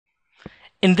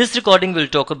In this recording, we'll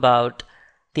talk about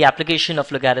the application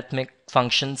of logarithmic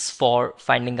functions for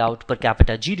finding out per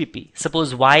capita GDP.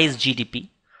 Suppose Y is GDP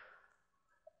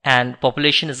and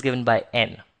population is given by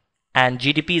N, and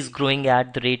GDP is growing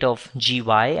at the rate of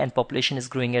GY and population is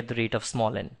growing at the rate of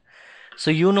small n. So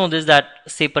you know this, that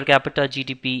say per capita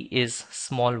GDP is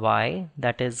small y,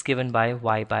 that is given by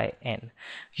Y by N.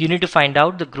 You need to find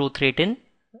out the growth rate in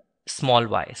small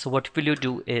y. So what will you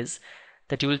do is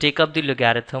that you will take up the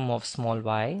logarithm of small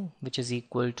y, which is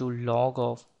equal to log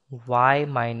of y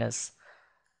minus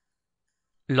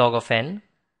log of n,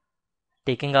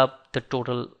 taking up the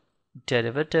total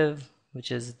derivative,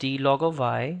 which is d log of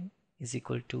y is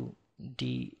equal to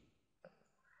d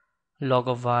log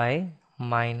of y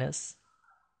minus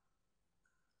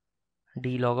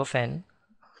d log of n.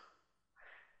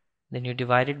 Then you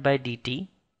divide it by dt.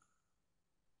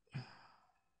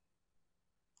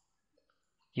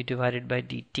 You divide it by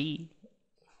dt.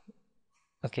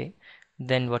 Okay,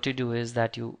 then what you do is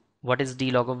that what is d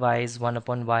log of y is 1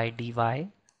 upon y dy by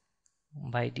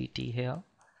dt here.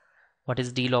 What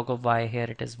is d log of y here?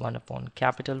 It is 1 upon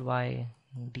capital Y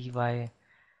dy by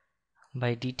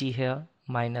dt here,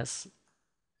 minus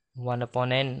 1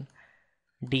 upon n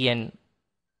dn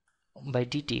by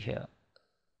dt here.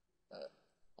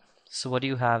 So what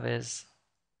you have is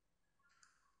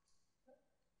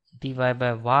dy by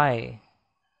y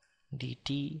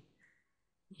dt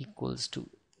equals to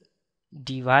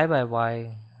dy by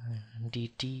y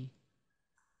dt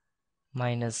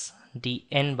minus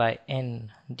dn by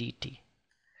n dt.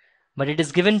 But it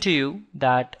is given to you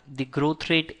that the growth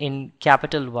rate in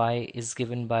capital Y is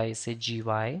given by, say, gy,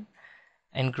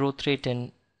 and growth rate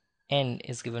in n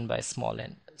is given by small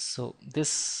n. So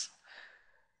this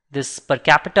per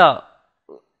capita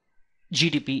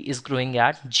GDP is growing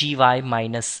at gy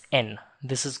minus n.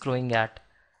 This is growing at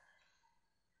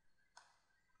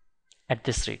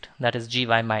this rate, that is gy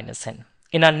minus n.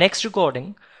 In our next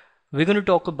recording, we're going to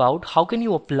talk about how can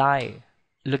you apply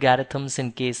logarithms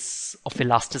in case of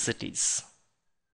elasticities.